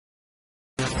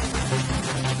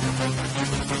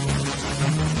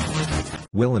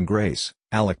Will and Grace,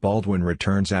 Alec Baldwin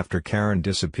returns after Karen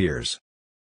disappears.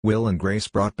 Will and Grace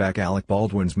brought back Alec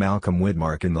Baldwin's Malcolm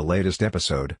Widmark in the latest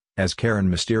episode, as Karen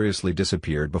mysteriously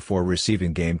disappeared before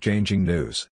receiving game-changing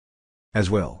news. As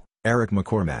Will, Eric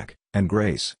McCormack, and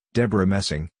Grace, Deborah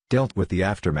Messing, dealt with the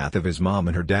aftermath of his mom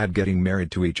and her dad getting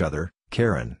married to each other,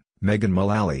 Karen, Megan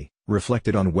Mullally,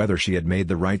 reflected on whether she had made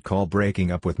the right call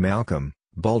breaking up with Malcolm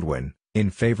Baldwin, in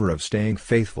favor of staying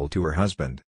faithful to her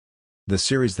husband. The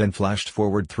series then flashed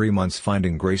forward 3 months,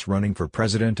 finding Grace running for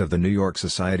president of the New York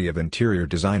Society of Interior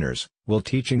Designers, Will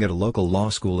teaching at a local law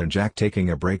school, and Jack taking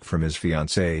a break from his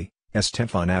fiancée,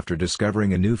 Estefan, after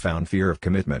discovering a newfound fear of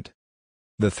commitment.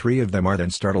 The three of them are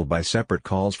then startled by separate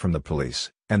calls from the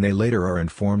police, and they later are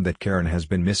informed that Karen has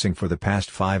been missing for the past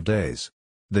 5 days.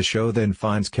 The show then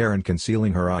finds Karen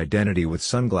concealing her identity with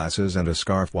sunglasses and a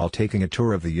scarf while taking a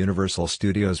tour of the Universal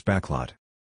Studios backlot.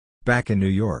 Back in New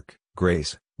York,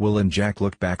 Grace, Will and Jack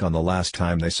look back on the last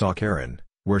time they saw Karen,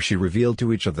 where she revealed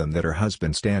to each of them that her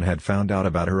husband Stan had found out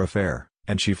about her affair,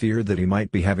 and she feared that he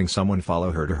might be having someone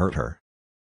follow her to hurt her.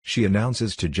 She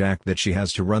announces to Jack that she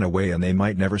has to run away and they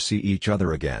might never see each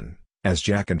other again, as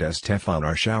Jack and Estefan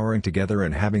are showering together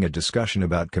and having a discussion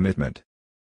about commitment.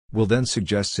 Will then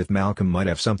suggests if Malcolm might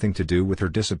have something to do with her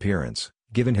disappearance,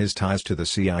 given his ties to the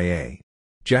CIA.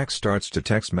 Jack starts to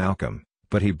text Malcolm,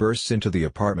 but he bursts into the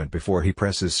apartment before he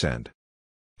presses send.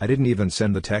 "I didn't even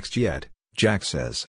send the text yet," Jack says.